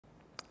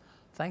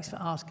Thanks for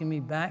asking me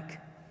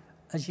back.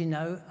 As you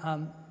know,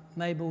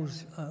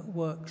 Mabel's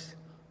works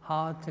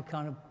hard to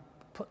kind of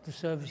put the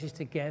services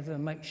together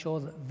and make sure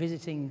that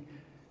visiting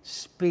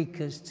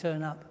speakers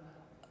turn up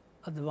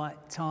at the right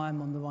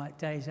time, on the right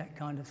days, that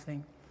kind of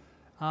thing.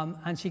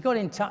 And she got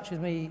in touch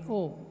with me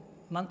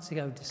months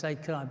ago to say,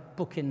 could I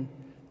book in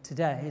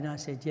today? And I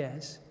said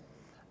yes.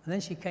 And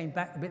then she came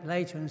back a bit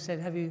later and said,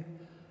 have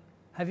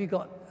you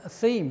got a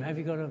theme? Have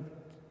you got a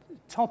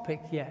topic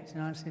yet?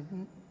 And I said,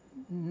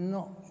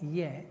 not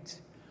yet.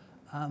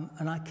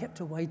 And I kept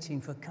her waiting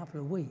for a couple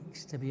of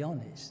weeks, to be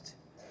honest.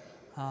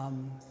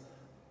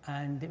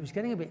 And it was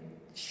getting a bit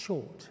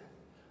short.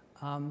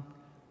 I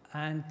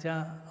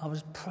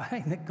was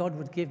praying that God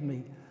would give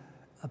me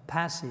a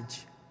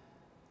passage.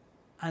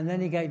 And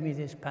then he gave me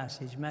this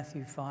passage,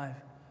 Matthew 5,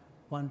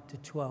 1 to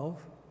 12.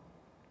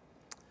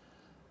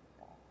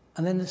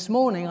 And then this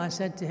morning I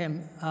said to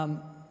him,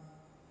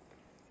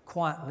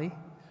 quietly,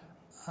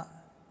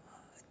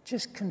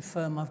 just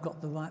confirm I've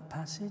got the right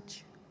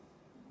passage.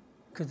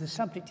 Because the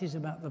subject is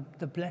about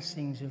the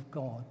blessings of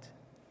God.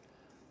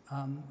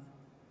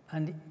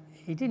 And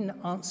he didn't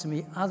answer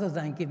me other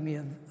than give me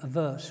a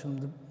verse from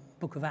the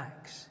book of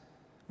Acts,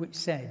 which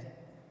said,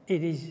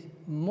 it is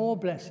more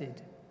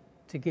blessed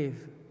to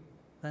give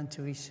than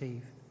to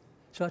receive.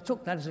 So I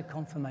took that as a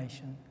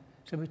confirmation.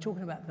 So we're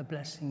talking about the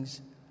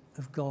blessings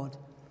of God.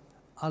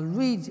 I'll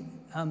read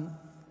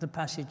the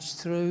passage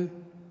through.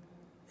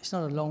 It's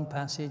not a long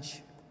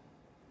passage,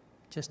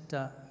 just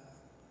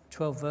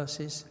 12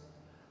 verses.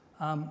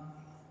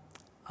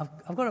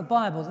 I've got a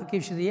Bible that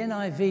gives you the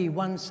NIV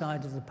one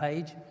side of the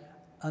page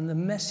and the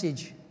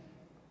Message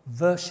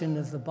version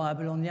of the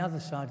Bible on the other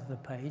side of the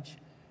page.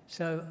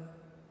 So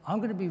I'm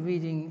going to be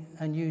reading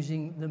and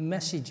using the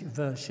Message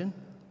version.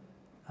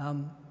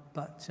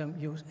 But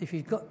if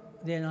you've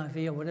got the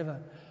NIV or whatever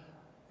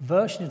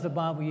version of the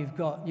Bible you've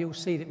got, you'll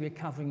see that we're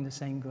covering the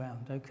same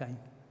ground. Okay.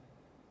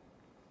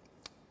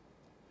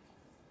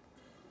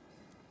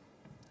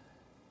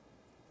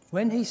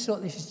 When he saw,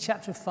 this is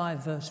chapter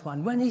 5, verse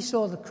 1. When he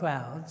saw the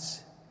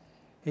crowds,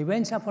 he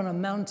went up on a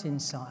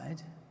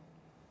mountainside,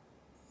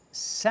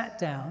 sat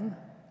down.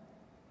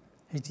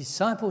 His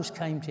disciples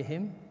came to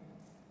him.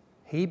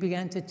 He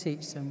began to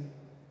teach them.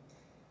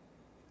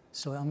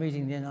 Sorry, I'm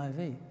reading the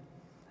NIV.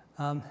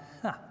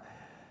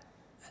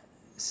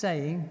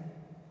 Saying,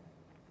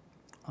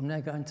 I'm now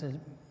going to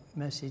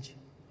Message.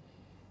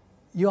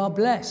 You are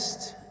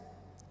blessed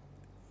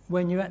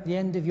when you're at the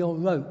end of your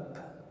rope.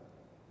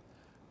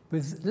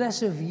 With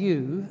less of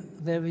you,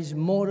 there is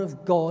more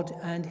of God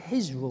and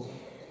his rule.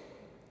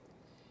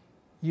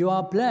 You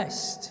are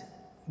blessed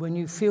when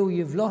you feel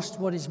you've lost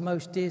what is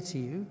most dear to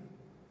you.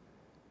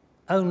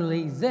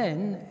 Only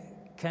then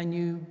can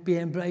you be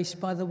embraced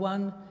by the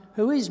one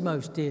who is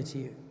most dear to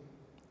you.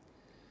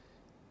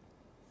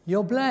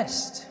 You're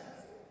blessed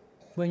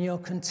when you're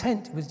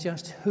content with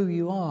just who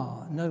you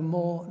are, no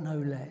more, no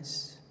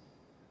less.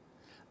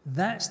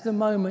 That's the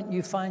moment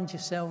you find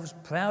yourselves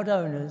proud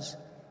owners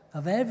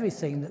of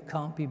everything that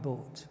can't be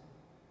bought.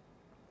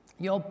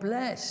 You're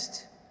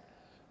blessed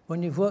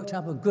when you've worked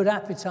up a good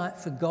appetite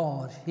for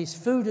God, his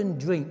food and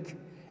drink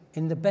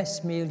in the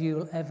best meal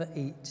you'll ever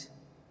eat.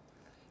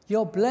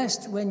 You're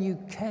blessed when you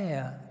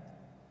care.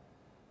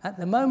 At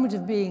the moment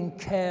of being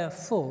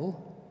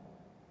careful,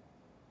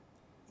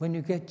 when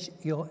you get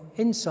your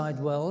inside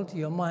world,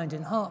 your mind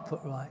and heart put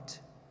right.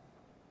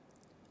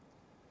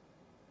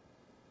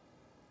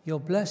 You're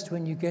blessed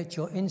when you get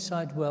your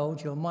inside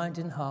world, your mind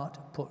and heart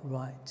put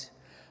right.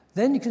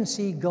 Then you can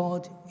see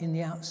God in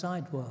the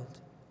outside world.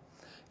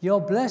 You're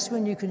blessed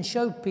when you can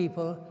show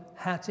people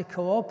how to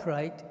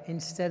cooperate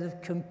instead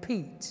of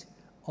compete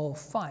or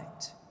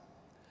fight.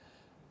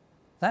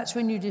 That's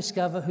when you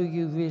discover who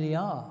you really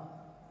are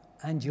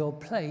and your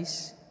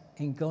place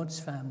in God's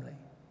family.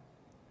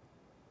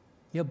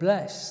 You're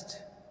blessed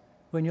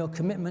when your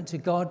commitment to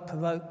God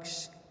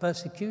provokes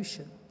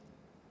persecution.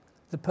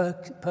 The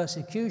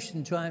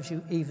persecution drives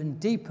you even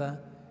deeper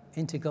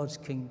into God's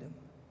kingdom.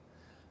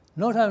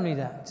 Not only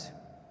that,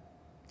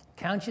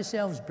 count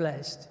yourselves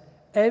blessed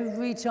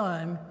every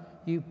time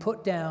you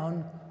put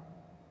down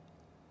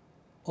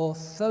or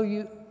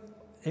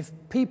if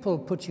people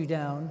put you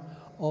down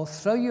or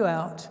throw you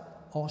out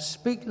or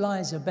speak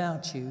lies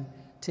about you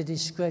to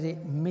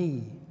discredit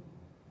me.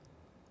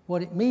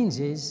 What it means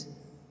is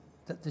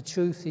that the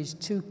truth is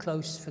too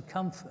close for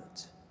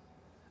comfort,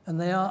 and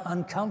they are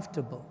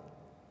uncomfortable.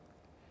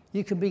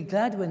 You can be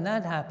glad when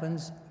that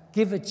happens,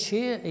 give a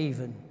cheer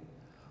even,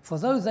 for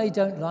though they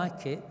don't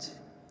like it,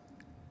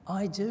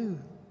 I do,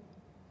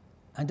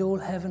 and all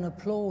heaven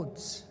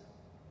applauds.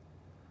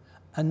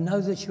 And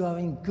know that you are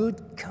in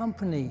good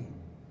company.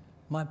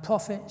 My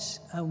prophets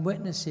and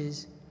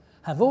witnesses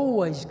have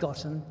always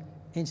gotten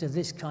into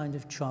this kind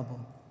of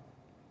trouble.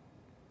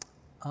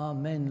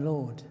 Amen,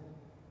 Lord.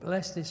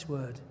 Bless this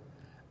word.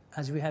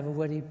 As we have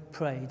already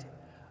prayed,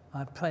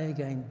 I pray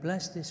again,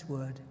 bless this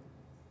word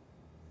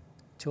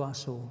to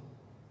us all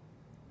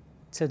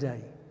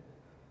today.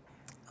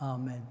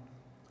 Amen.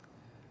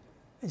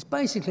 It's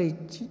basically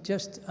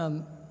just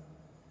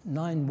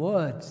 9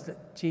 words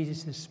that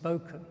Jesus has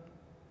spoken.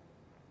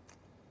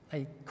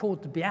 They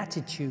called the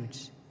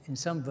Beatitudes in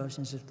some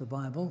versions of the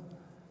Bible,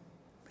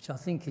 which I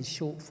think is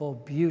short for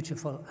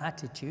beautiful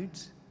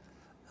attitudes.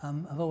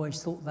 I've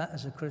always thought that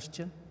as a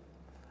Christian.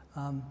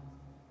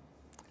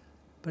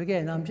 But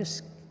again, I'm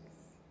just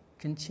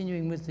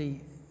continuing with the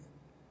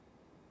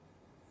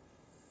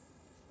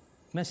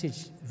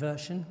Message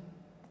version.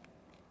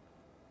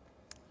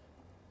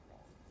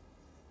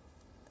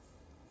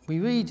 We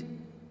read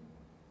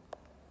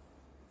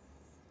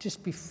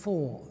just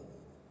before,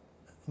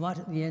 right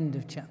at the end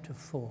of chapter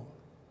 4,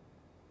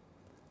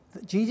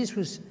 that Jesus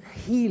was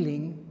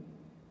healing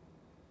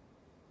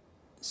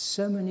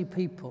so many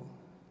people.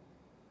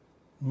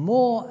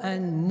 More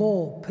and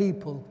more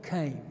people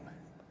came.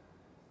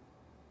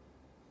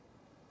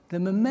 The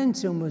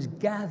momentum was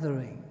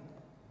gathering.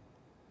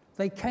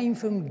 They came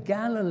from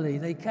Galilee.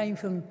 They came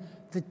from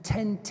the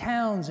 10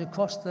 towns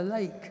across the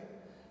lake.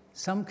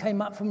 Some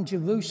came up from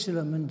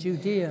Jerusalem and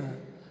Judea.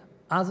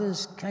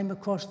 Others came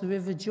across the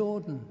River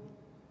Jordan.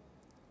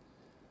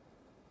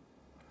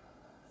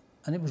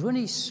 And it was when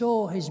he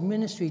saw his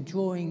ministry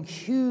drawing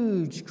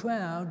huge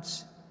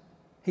crowds,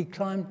 he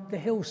climbed the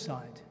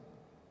hillside.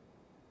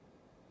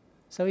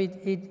 So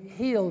he'd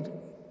healed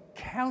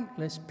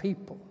countless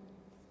people.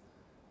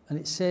 And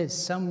it says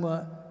some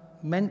were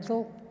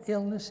mental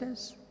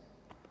illnesses,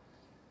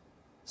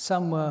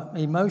 some were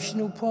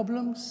emotional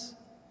problems,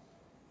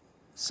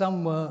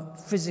 some were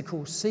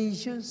physical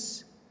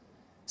seizures,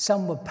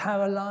 some were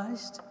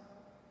paralyzed.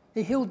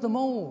 He healed them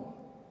all.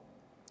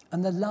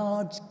 And the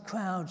large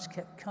crowds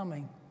kept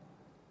coming.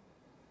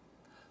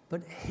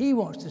 But he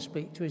wants to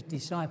speak to his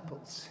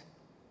disciples.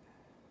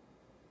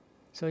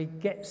 So he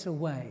gets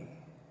away.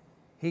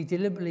 He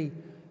deliberately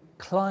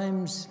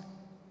climbs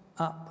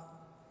up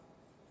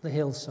the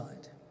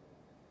hillside.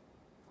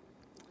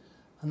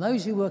 And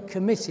those who were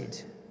committed,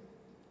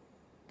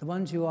 the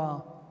ones who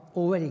are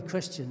already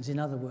Christians, in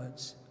other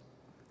words,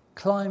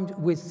 climbed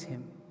with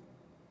him.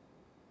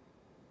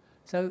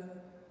 So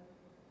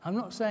I'm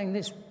not saying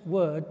this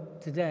word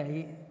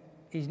today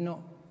is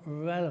not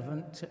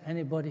relevant to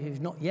anybody who's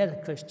not yet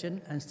a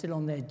Christian and still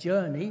on their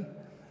journey.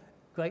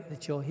 Great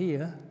that you're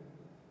here.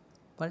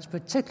 But it's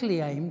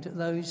particularly aimed at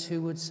those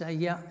who would say,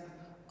 yeah,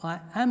 I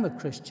am a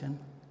Christian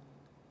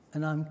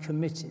and I'm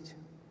committed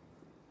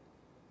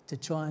to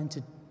trying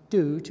to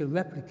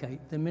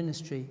replicate the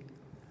ministry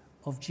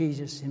of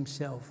Jesus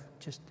himself,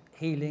 just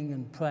healing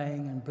and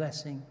praying and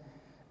blessing,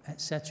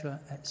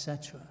 etc.,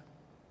 etc.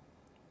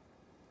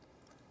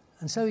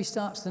 And so he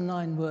starts the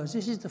 9 words.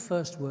 This is the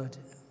first word,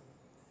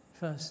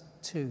 verse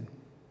 2.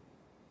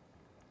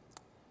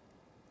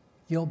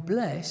 You're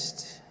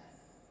blessed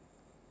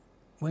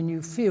when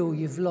you feel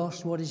you've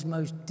lost what is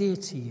most dear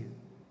to you.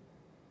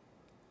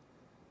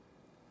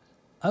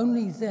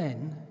 Only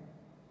then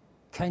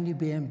can you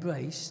be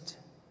embraced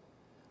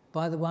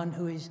by the one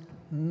who is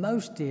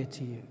most dear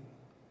to you.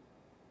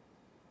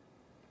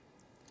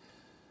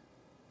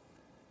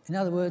 In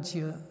other words,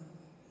 in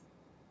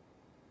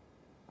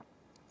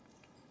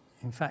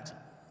fact,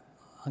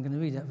 I'm going to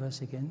read that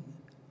verse again.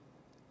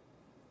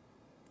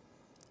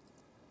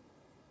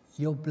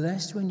 You're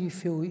blessed when you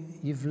feel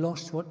you've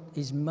lost what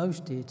is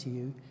most dear to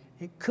you.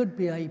 It could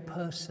be a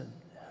person.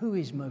 Who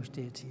is most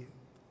dear to you?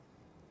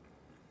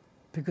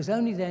 Because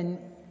only then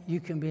you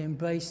can be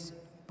embraced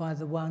by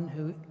the one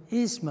who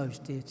is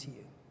most dear to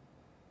you.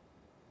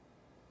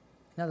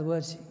 In other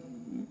words,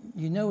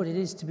 you know what it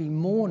is to be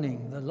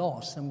mourning the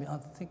loss. And I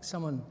think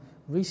someone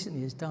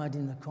recently has died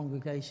in the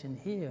congregation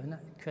here, and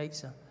that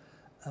creates a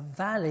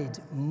valid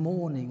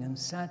mourning and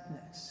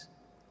sadness.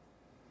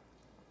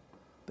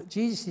 But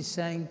Jesus is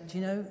saying, do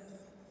you know,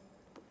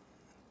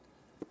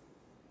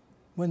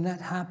 when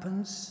that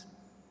happens,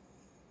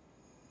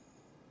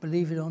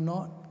 believe it or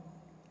not,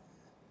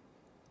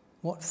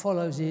 what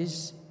follows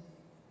is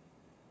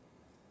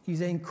you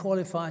then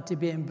qualify to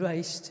be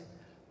embraced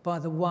by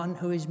the one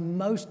who is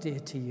most dear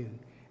to you.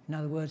 In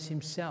other words,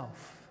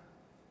 himself.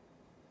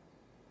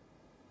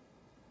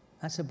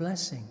 That's a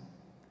blessing,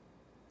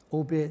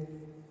 albeit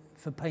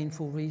for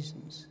painful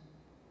reasons.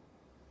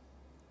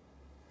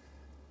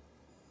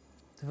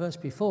 The verse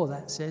before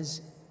that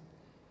says,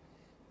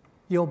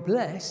 you're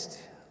blessed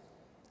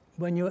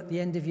when you're at the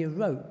end of your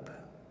rope.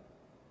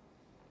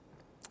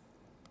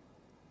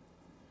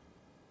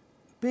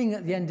 Being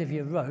at the end of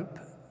your rope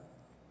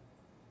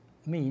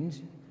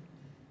means,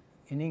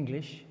 in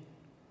English,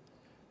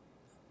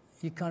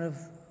 you kind of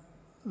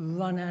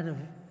run out of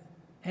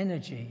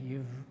energy.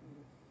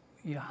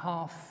 You're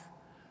half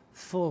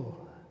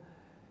full.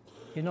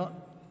 You're not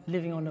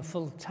living on a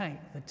full tank.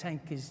 The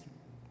tank is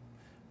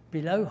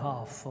below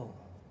half full.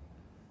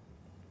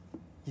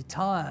 You're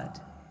tired.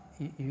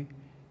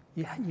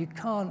 You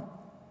can't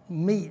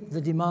meet the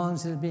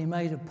demands that are being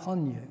made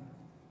upon you.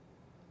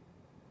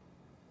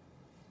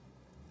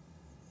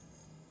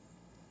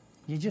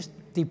 You're just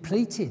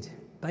depleted,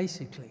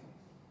 basically.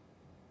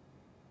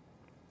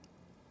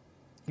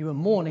 You were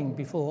mourning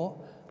before,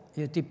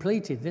 you're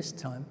depleted this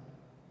time.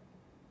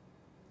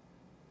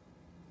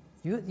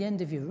 You're at the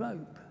end of your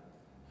rope.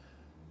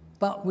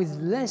 But with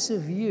less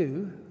of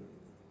you,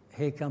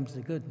 here comes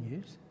the good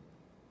news,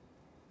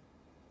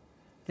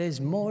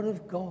 there's more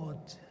of God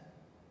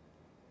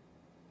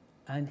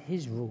and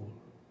his rule.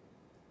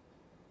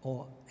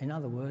 Or, in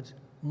other words,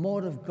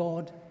 more of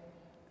God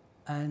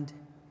and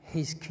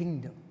his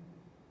kingdom.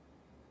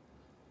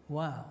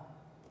 Wow.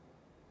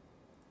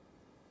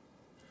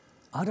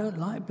 I don't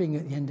like being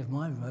at the end of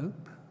my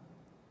rope,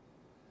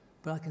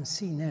 but I can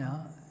see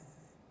now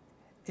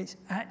it's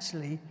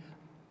actually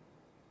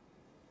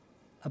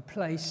a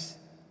place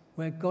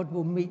where God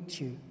will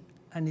meet you,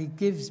 and he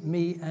gives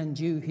me and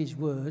you his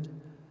word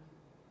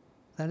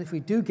that if we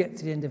do get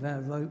to the end of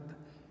our rope,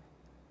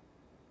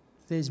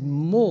 there's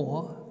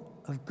more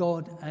of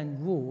God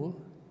and rule,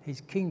 his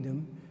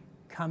kingdom,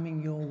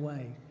 coming your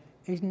way.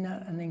 Isn't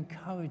that an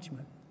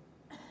encouragement?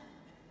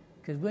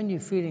 Because when you're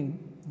feeling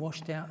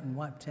washed out and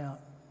wiped out,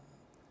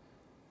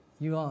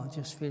 you are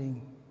just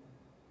feeling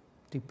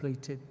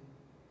depleted.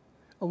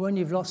 Or when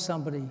you've lost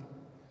somebody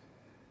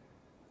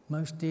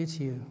most dear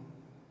to you,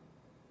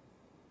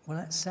 well,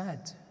 that's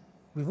sad.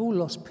 We've all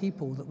lost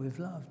people that we've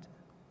loved.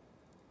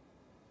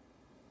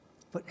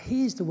 But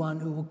he's the one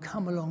who will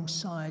come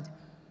alongside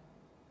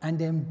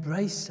and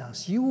embrace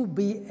us. You will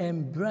be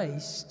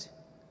embraced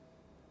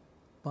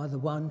by the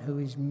one who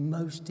is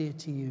most dear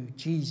to you,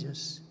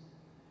 Jesus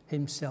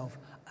himself.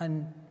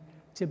 And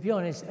to be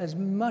honest, as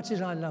much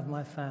as I love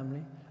my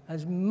family,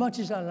 as much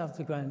as I love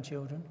the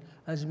grandchildren,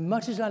 as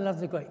much as I love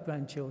the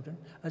great-grandchildren,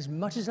 as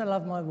much as I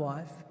love my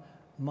wife,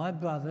 my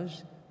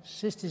brothers,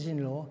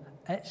 sisters-in-law,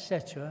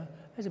 etc.,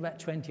 there's about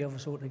 20 of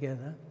us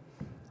altogether,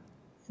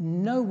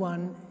 no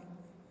one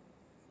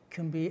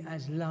can be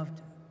as loved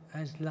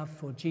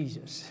for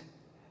Jesus.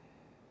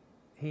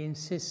 He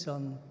insists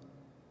on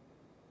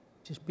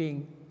just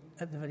being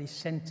at the very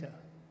centre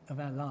of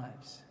our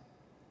lives.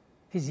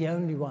 He's the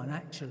only one,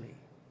 actually,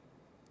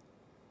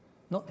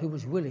 not who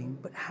was willing,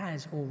 but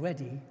has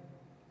already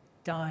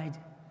died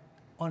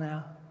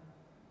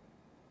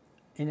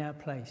in our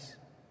place,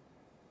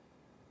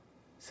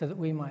 so that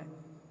we might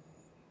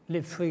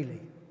live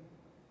freely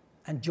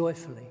and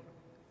joyfully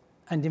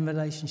and in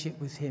relationship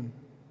with him,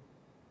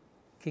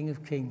 King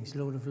of Kings,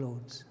 Lord of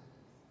Lords.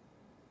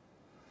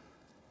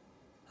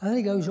 And then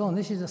he goes on.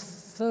 This is the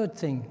third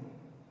thing.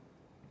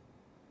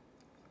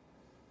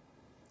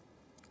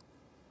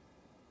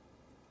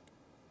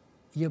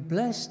 You're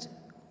blessed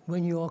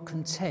when you are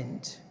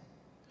content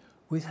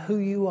with who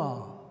you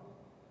are.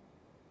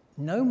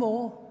 No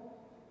more,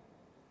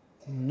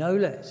 no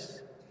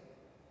less.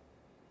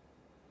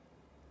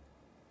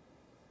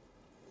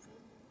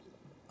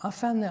 I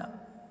found that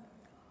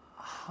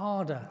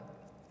harder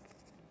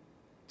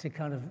to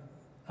kind of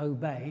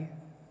obey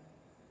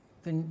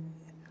than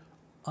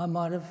I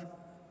might have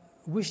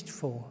wished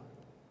for.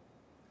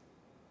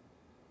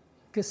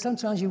 Because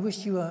sometimes you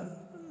wish you were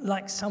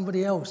like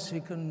somebody else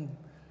who can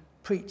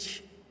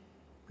preach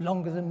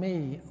longer than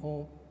me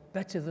or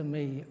better than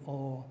me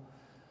or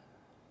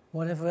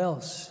whatever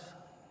else.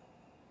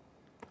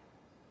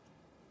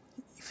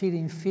 You feel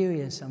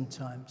inferior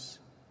sometimes.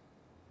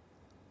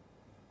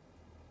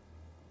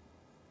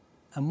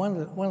 And one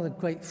of the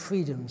great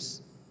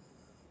freedoms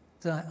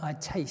that I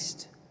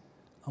taste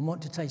and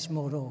want to taste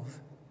more of,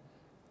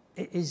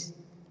 it is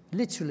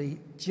literally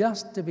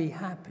just to be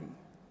happy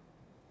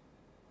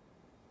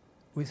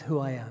with who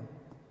I am.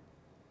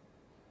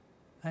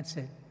 That's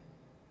it.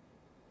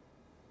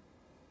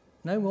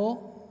 No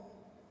more,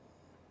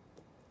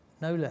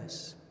 no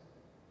less.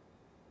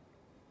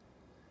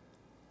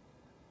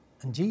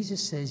 And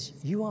Jesus says,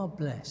 you are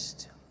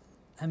blessed.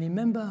 And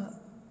remember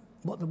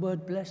what the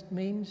word blessed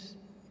means?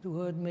 The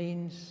word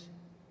means,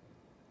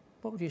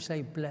 what would you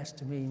say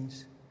blessed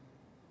means?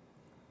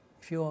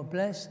 If you are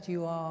blessed,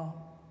 you are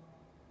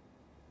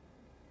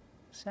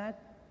sad.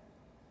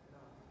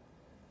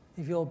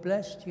 If you're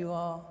blessed, you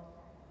are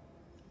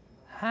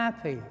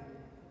happy.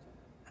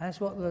 That's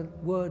what the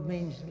word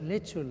means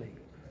literally.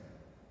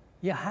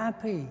 You're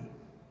happy.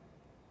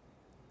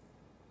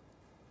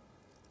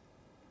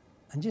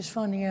 And just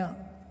finding out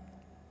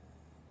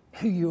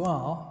who you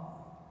are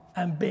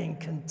and being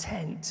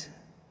content,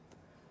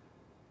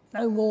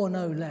 no more,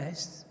 no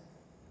less,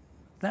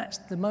 that's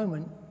the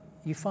moment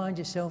you find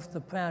yourself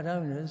the proud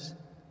owners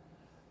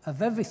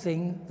of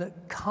everything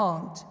that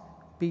can't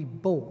be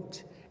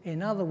bought.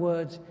 In other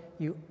words,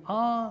 you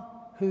are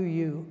who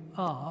you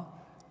are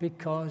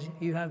because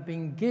you have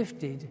been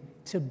gifted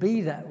to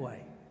be that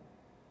way.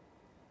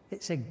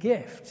 It's a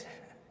gift.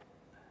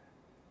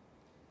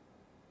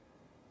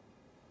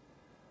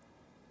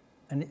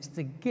 And it's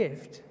the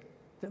gift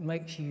that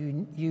makes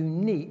you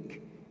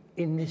unique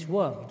in this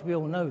world. We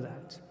all know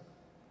that.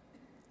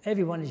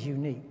 Everyone is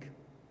unique.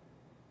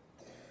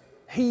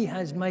 He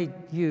has made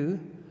you,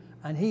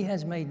 and he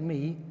has made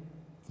me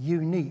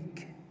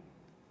unique.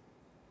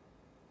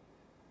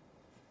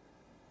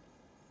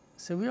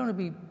 So we don't want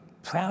to be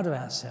proud of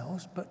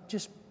ourselves, but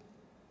just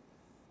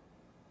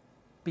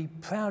be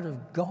proud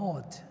of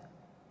God.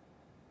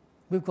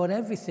 We've got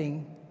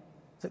everything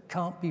that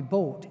can't be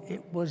bought.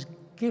 It was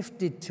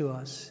gifted to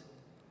us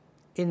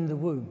in the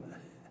womb.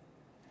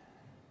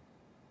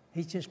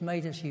 He's just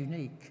made us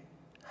unique.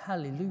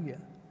 Hallelujah.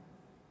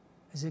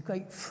 There's a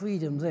great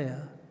freedom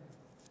there.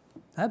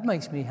 That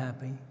makes me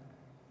happy.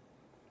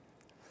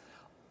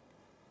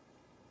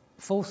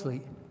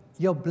 Fourthly,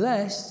 you're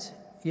blessed,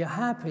 you're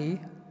happy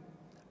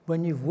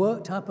when you've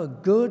worked up a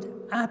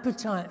good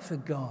appetite for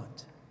God.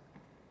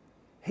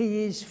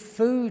 He is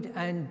food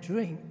and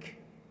drink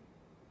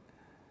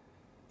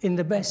in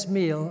the best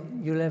meal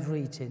you'll ever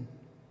eat in.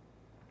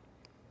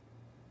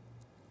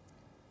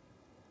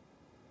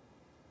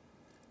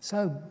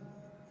 So,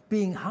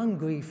 being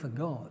hungry for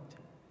God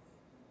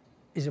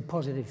is a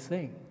positive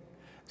thing.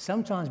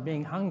 Sometimes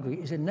being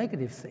hungry is a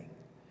negative thing.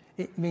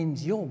 It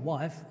means your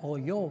wife or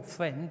your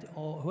friend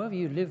or whoever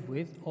you live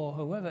with or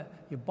whoever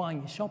you're buying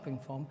your shopping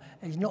from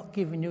is not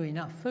giving you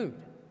enough food.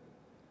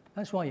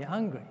 That's why you're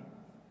hungry,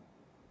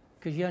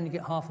 because you only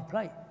get half a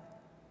plate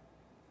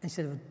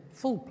instead of a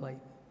full plate.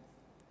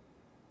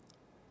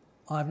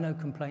 I have no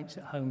complaints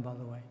at home, by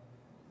the way.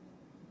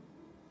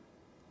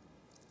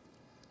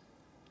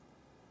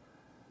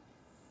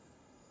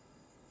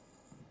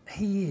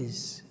 He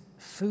is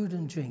food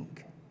and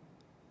drink,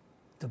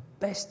 the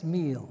best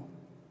meal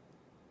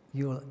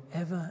you'll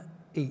ever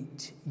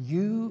eat.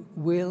 You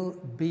will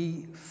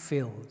be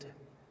filled.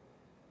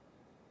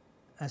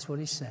 That's what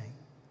he's saying.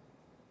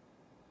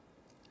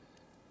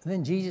 And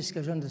then Jesus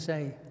goes on to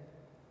say,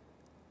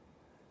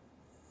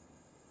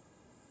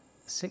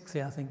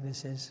 sixthly, I think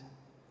this is,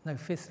 no,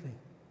 fifthly,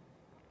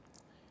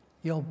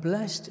 you're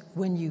blessed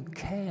when you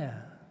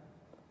care.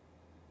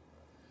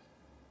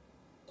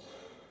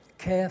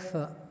 Care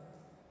for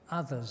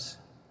others.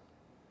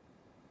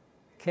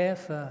 Care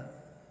for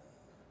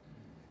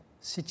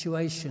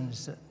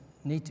situations that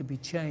need to be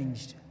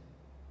changed.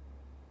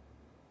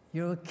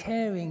 You're a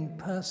caring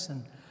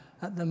person.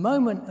 At the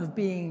moment of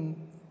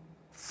being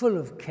full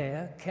of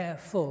care,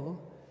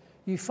 careful,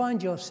 you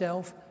find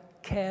yourself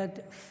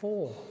cared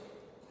for.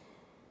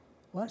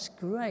 Well, that's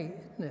great,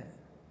 isn't it?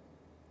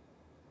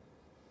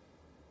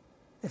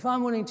 If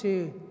I'm willing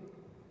to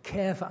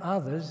care for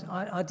others,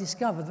 I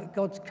discover that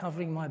God's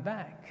covering my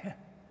back.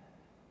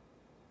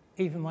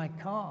 Even my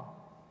car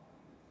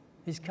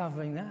is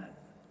covering that.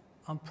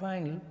 I'm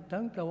praying,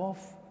 don't go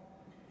off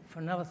for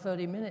another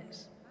 30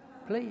 minutes.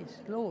 Please,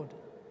 Lord,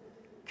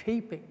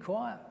 keep it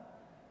quiet.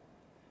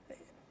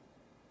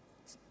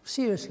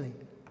 Seriously,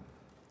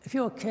 if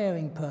you're a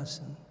caring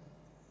person,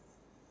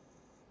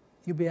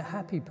 you'll be a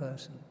happy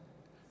person.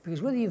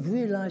 Because whether you've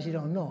realized it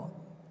or not,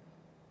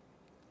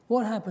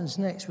 what happens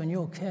next when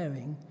you're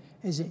caring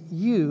is that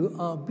you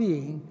are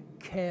being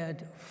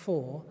cared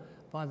for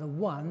by the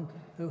one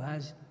who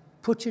has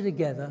put you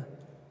together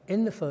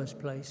in the first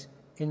place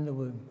in the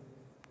womb.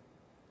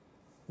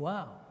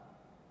 Wow.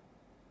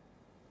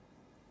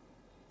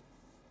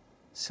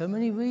 So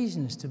many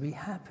reasons to be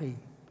happy.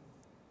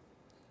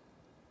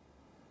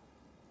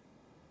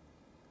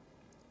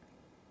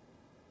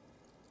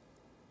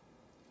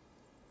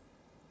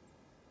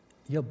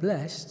 You're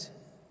blessed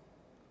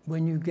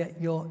when you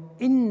get your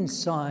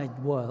inside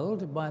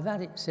world, by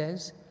that it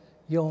says,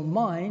 your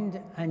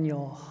mind and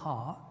your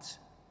heart.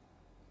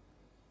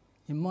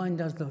 Your mind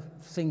does the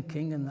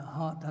thinking and the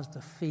heart does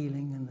the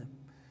feeling and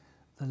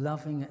the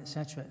loving,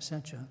 etc.,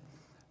 etc.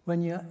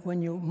 When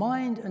your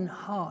mind and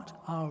heart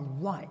are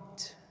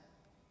right,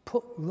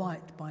 put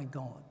right by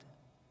God,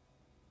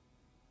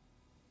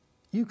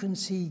 you can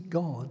see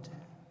God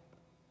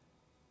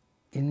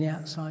in the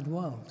outside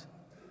world.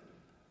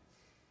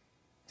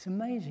 It's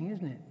amazing,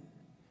 isn't it?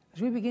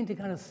 As we begin to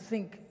kind of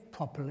think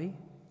properly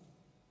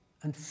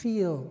and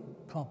feel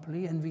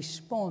properly and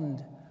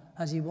respond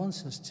as he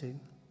wants us to,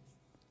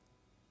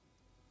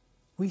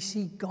 we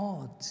see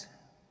God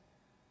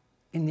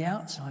in the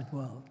outside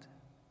world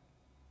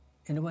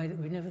in a way that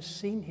we've never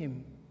seen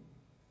him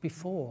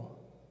before,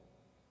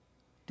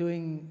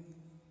 doing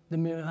the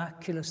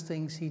miraculous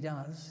things he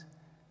does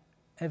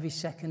every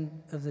second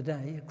of the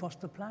day across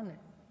the planet.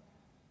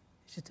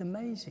 It's just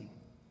amazing.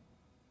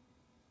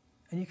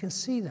 And you can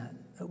see that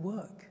at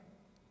work.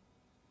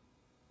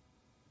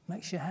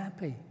 Makes you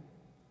happy.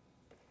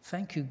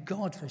 Thank you,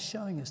 God, for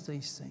showing us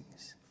these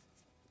things.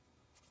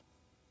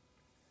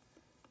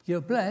 You're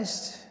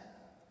blessed,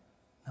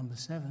 number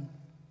 7,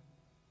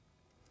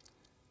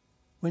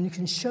 when you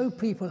can show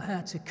people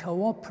how to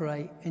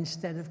cooperate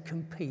instead of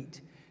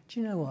compete. Do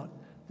you know what?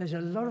 There's a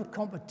lot of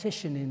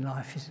competition in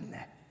life, isn't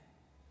there?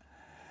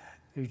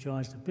 Who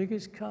drives the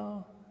biggest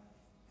car?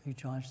 Who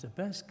drives the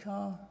best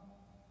car?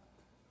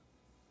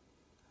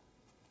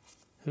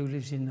 Who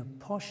lives in a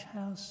posh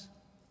house?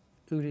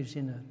 Who lives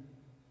in a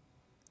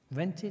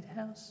rented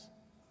house?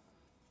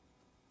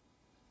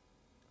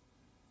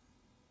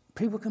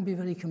 People can be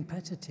very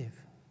competitive.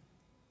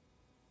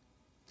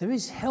 There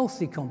is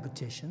healthy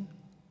competition,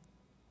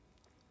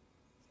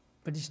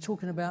 but he's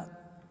talking about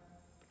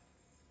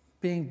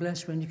being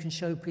blessed when you can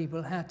show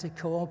people how to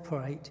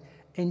cooperate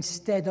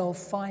instead of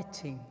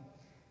fighting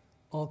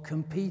or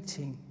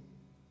competing.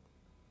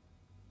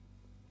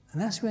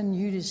 And that's when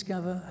you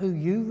discover who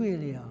you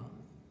really are.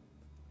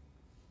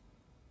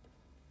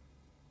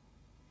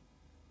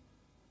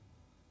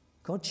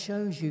 God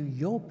shows you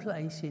your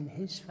place in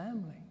his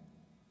family.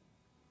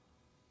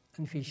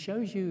 And if he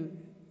shows you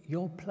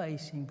your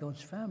place in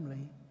God's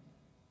family,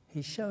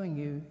 he's showing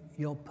you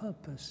your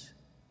purpose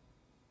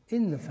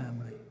in the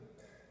family.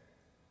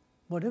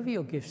 Whatever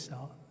your gifts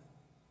are,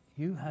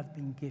 you have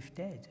been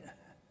gifted.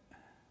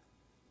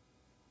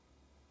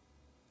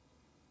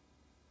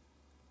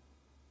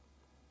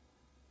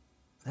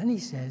 Then he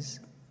says,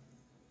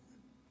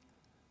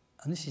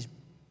 and this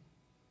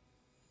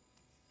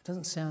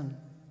doesn't sound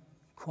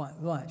quite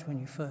right when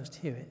you first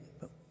hear it,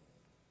 but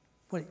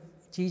what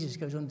Jesus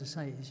goes on to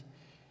say is,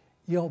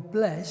 you're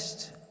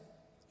blessed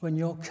when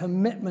your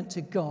commitment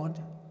to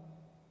God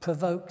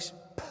provokes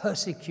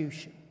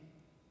persecution.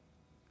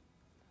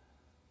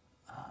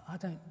 I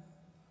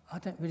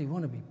don't really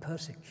want to be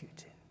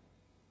persecuted.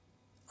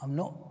 I'm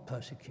not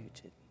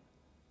persecuted.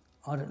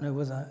 I don't know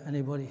whether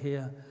anybody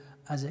here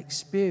has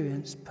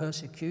experienced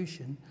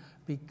persecution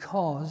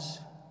because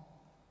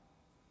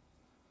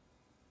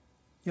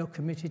you're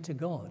committed to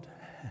God.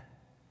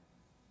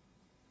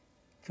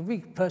 Can be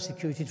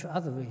persecuted for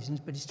other reasons,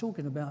 but he's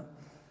talking about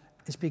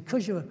it's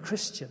because you're a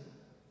Christian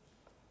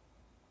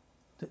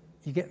that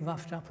you get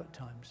roughed up at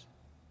times,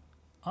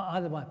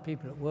 either by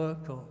people at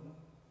work or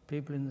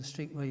people in the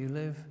street where you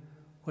live,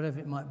 whatever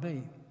it might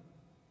be.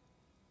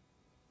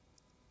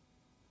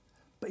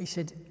 But he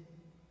said,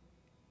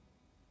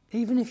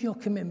 even if your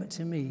commitment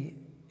to me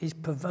is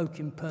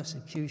provoking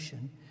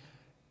persecution,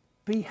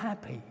 be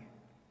happy,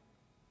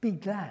 be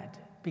glad,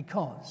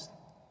 because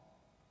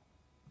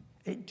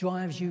it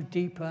drives you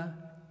deeper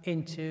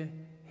into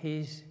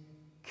his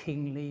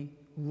kingly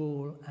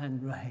rule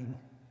and reign.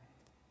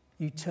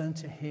 You turn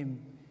to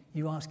him,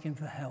 you ask him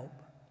for help,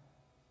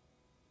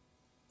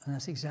 and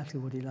that's exactly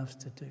what he loves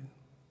to do.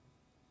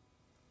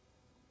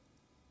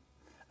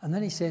 And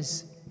then he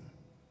says,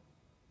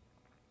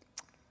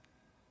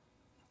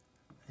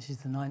 this is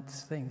the ninth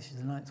thing, this is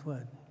the ninth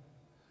word.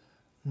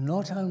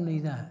 Not only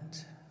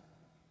that,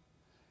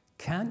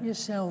 count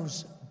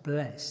yourselves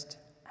blessed,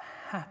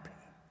 happy.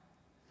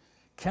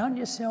 Count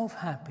yourself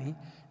happy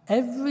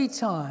every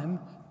time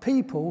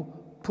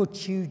people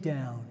put you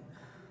down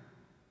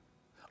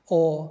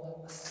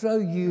or throw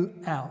you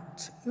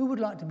out. Who would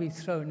like to be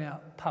thrown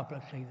out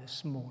publicly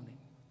this morning?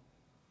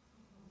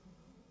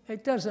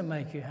 It doesn't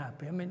make you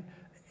happy. I mean,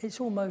 it's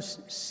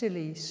almost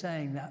silly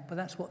saying that, but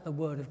that's what the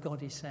Word of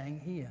God is saying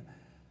here.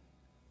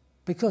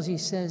 Because he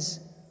says,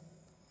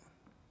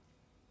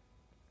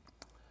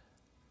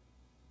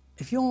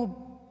 if you're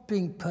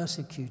being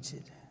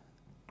persecuted,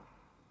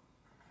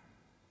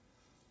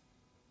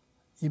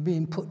 you're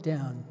being put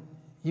down,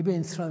 you're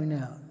being thrown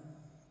out,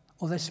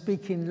 or they're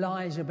speaking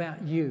lies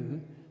about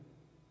you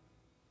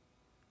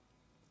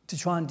to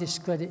try and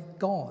discredit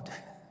God.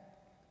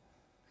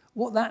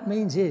 What that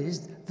means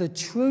is the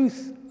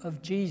truth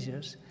of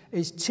Jesus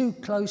is too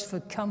close for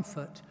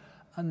comfort,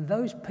 and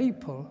those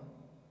people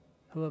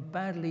who are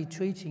badly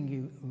treating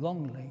you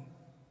wrongly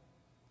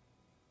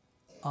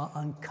are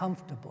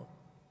uncomfortable.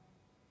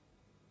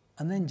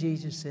 And then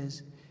Jesus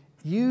says,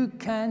 you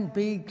can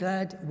be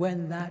glad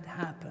when that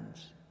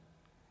happens.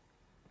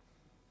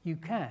 You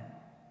can,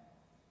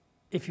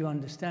 if you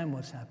understand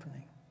what's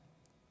happening.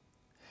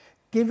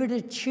 Give it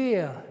a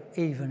cheer,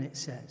 even, it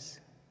says.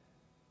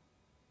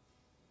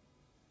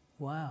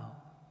 Wow,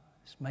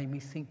 it's made me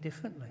think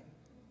differently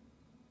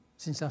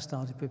since I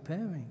started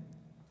preparing.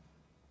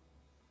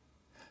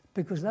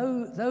 Because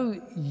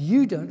though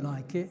you don't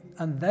like it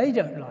and they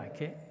don't like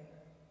it,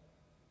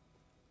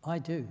 I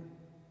do.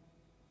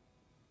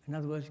 In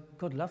other words,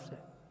 God loves it.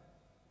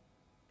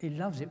 He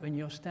loves it when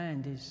your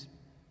stand is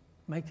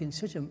making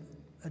such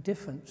a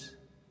difference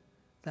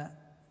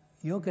that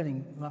you're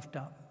getting roughed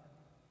up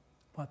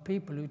by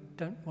people who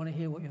don't want to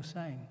hear what you're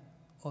saying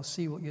or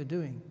see what you're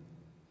doing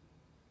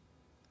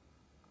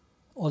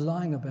or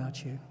lying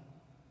about you.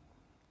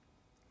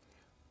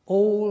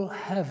 All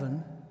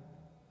heaven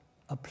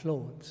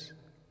applauds.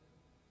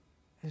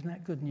 Isn't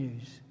that good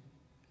news?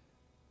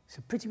 It's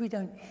a pity we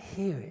don't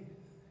hear it,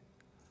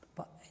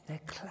 but they're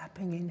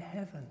clapping in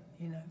heaven,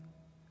 you know.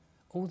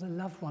 All the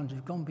loved ones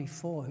who've gone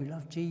before, who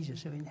love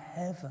Jesus, are in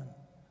heaven.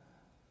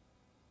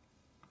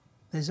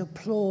 There's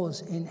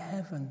applause in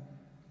heaven.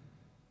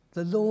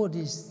 The Lord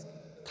is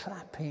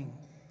clapping.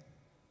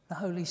 The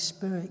Holy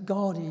Spirit,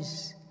 God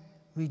is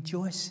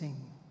rejoicing.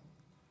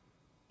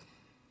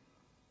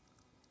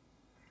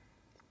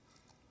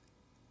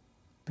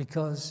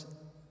 Because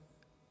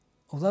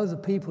although the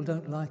people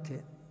don't like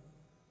it,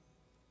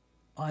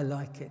 I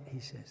like it, he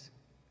says.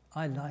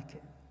 I like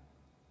it.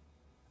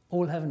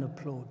 All heaven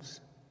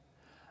applauds.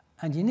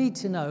 And you need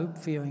to know,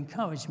 for your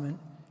encouragement,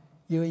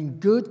 you're in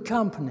good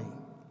company.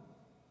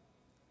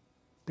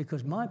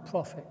 Because my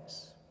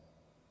prophets,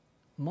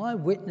 my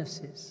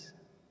witnesses,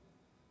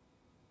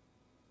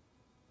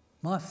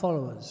 my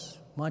followers,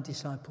 my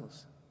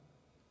disciples,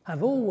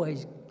 have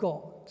always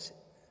got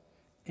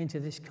into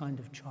this kind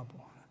of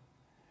trouble,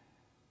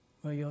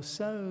 where you're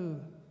so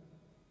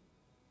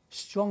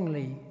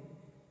strongly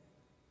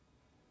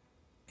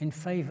in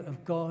favor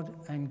of God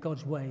and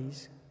God's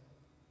ways,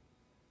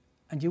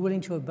 and you're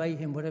willing to obey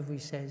him, whatever he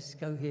says,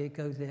 go here,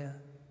 go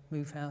there,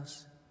 move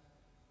house,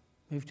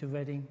 move to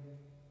Reading,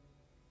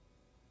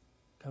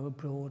 go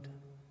abroad,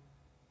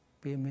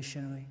 be a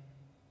missionary,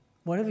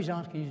 whatever he's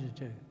asking you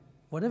to do,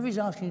 whatever he's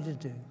asking you to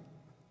do,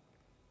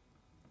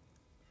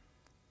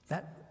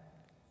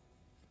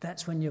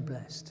 that's when you're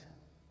blessed.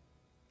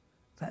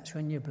 That's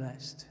when you're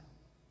blessed.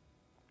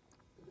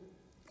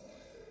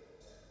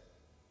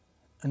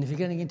 And if you're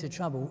getting into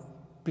trouble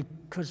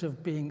because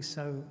of being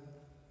so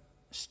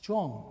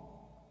strong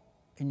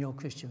in your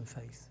Christian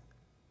faith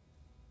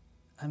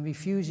and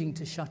refusing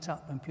to shut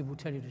up when people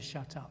tell you to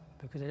shut up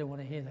because they don't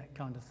want to hear that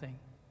kind of thing,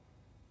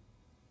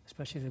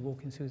 especially if they're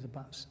walking through the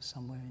bus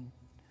somewhere in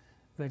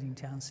Reading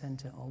Town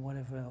Centre or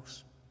whatever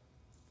else,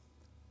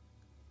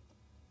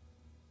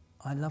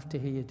 I love to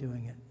hear you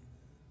doing it.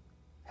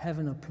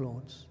 Heaven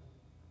applauds.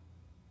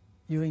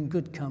 You're in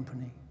good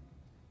company,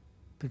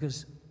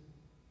 because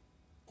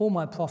all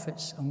my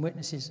prophets and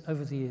witnesses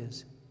over the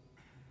years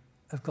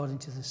have got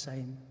into the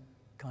same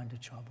kind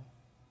of trouble.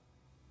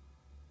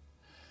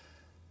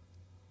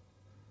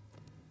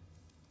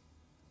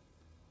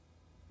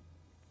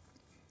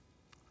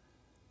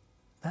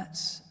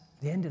 That's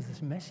the end of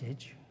this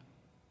message.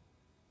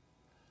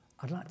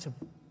 I'd like to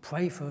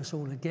pray for us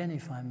all again,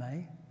 if I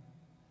may.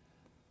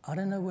 I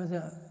don't know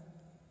whether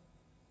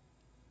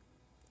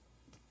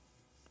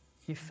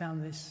you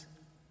found this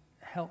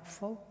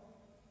helpful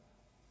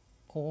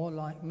or,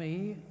 like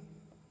me,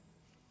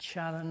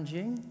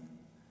 challenging.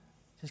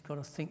 Just got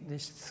to think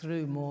this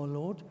through more,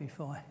 Lord,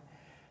 before I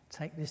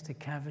take this to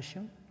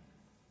Caversham.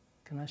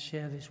 Can I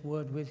share this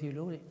word with you,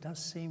 Lord? It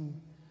does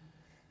seem,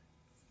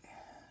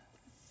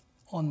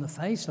 on the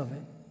face of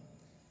it,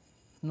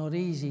 not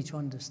easy to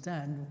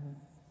understand.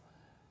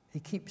 He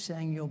keeps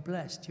saying, you're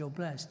blessed, you're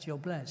blessed, you're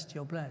blessed,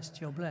 you're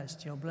blessed, you're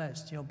blessed, you're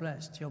blessed, you're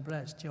blessed, you're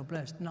blessed, you're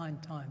blessed, 9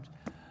 times.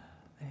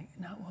 I think,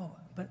 no, well,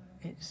 but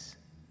it's...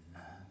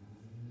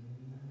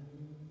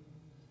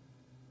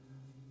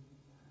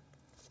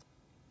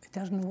 It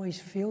doesn't always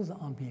feel that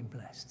I'm being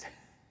blessed.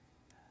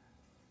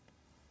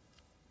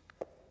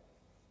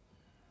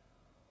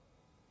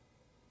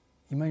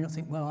 You may not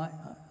think, well,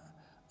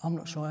 I'm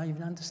not sure I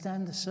even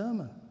understand the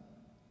sermon.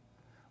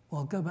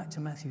 Well, go back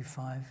to Matthew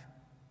 5,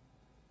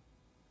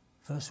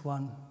 verse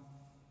 1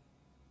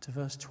 to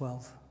verse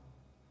 12.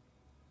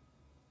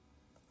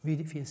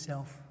 Read it for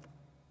yourself.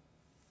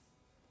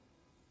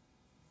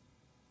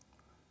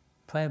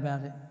 Pray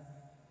about it.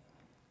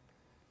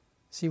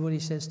 See what he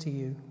says to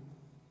you.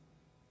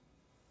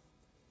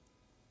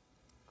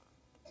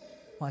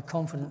 My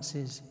confidence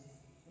is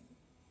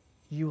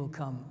you will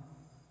come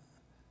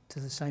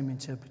to the same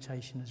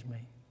interpretation as me.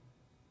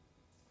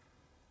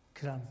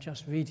 Because I'm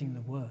just reading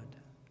the word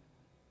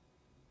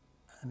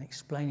and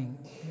explaining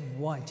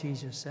why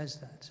Jesus says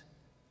that.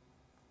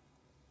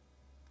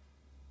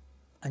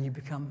 And you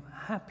become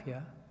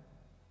happier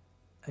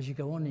as you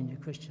go on in your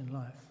Christian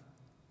life.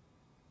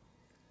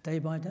 Day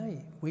by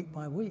day, week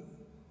by week.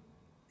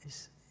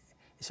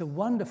 It's a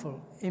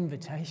wonderful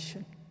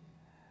invitation.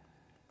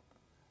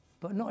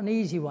 But not an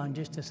easy one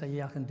just to say,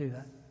 yeah, I can do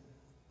that.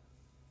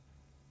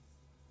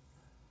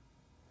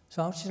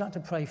 So I'd just like to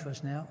pray for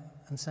us now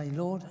and say,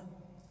 Lord,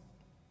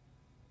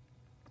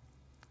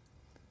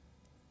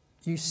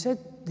 you said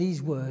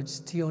these words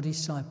to your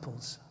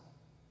disciples.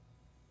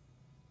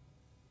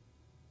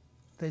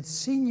 They'd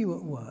seen you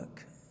at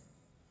work.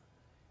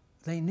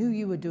 They knew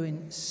you were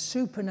doing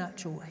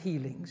supernatural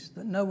healings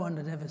that no one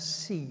had ever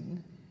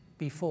seen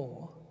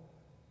before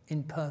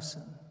in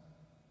person.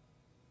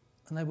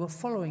 And they were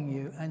following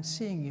you and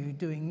seeing you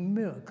doing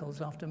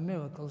miracles after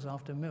miracles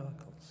after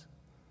miracles.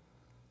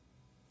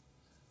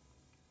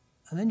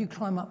 And then you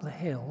climb up the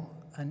hill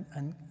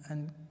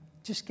and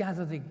just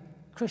gather the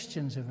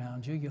Christians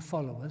around you, your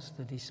followers,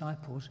 the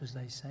disciples, as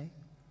they say.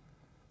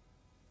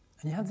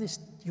 And you have this,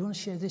 you want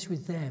to share this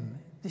with them.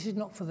 This is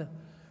not for the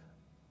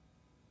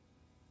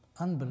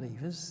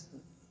unbelievers.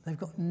 They've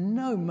got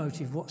no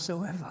motive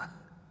whatsoever.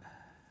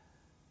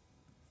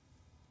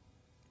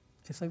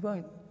 If they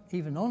won't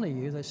even honour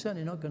you, they're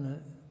certainly not going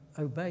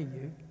to obey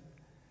you.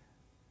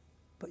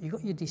 But you've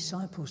got your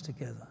disciples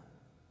together.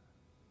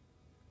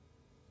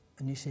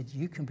 And you said,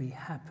 you can be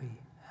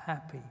happy,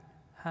 happy,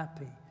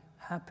 happy,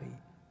 happy,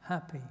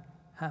 happy,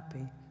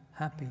 happy,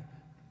 happy.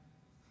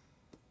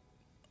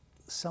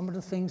 Some of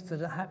the things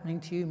that are happening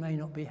to you may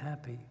not be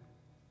happy.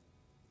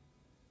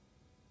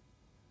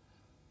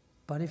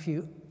 But if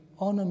you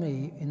honour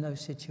me in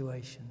those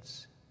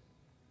situations,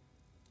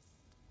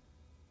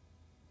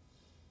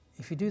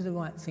 if you do the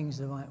right things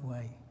the right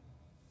way,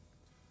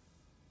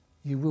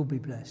 you will be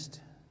blessed.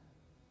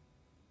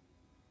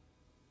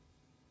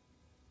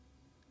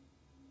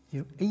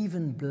 You're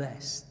even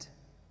blessed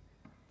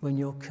when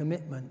your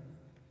commitment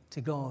to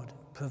God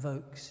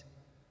provokes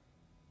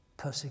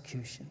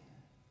persecution.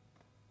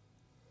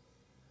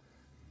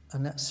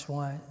 And that's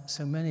why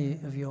so many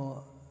of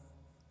your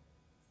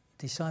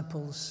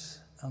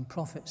disciples and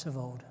prophets of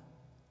old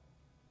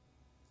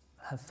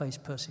have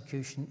faced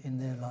persecution in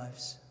their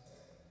lives.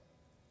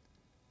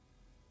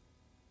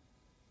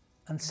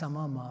 And some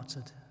are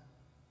martyred,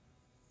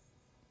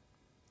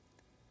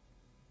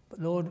 But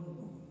Lord,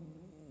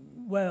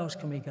 where else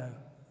can we go?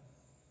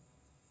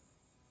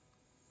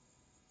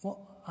 What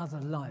other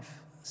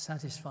life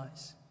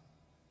satisfies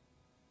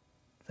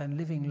than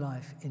living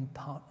life in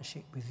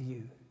partnership with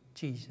you,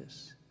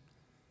 Jesus,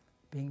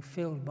 being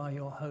filled by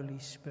your Holy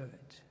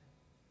Spirit,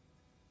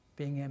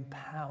 being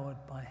empowered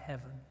by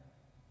heaven?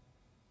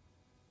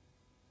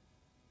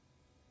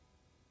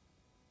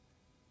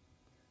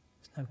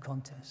 There's no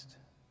contest.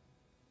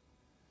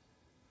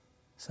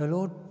 So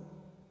Lord,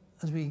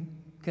 as we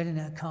get in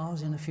our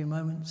cars in a few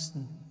moments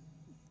and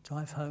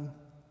drive home,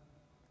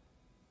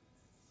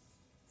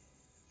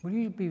 will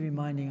you be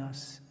reminding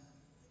us,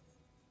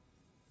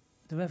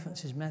 the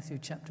reference is Matthew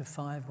chapter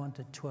 5, 1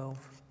 to 12.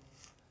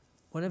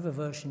 Whatever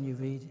version you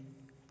read,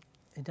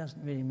 it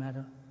doesn't really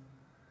matter.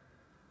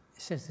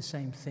 It says the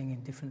same thing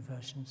in different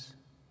versions.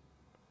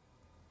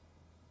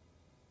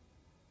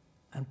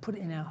 And put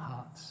it in our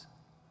hearts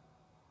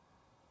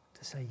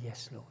to say,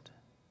 yes, Lord.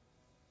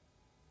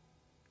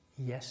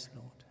 Yes,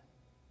 Lord.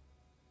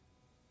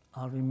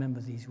 I'll remember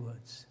these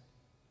words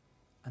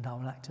and I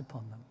will act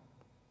upon them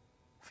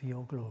for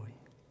your glory.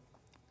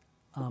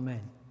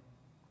 Amen.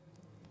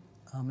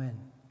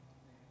 Amen.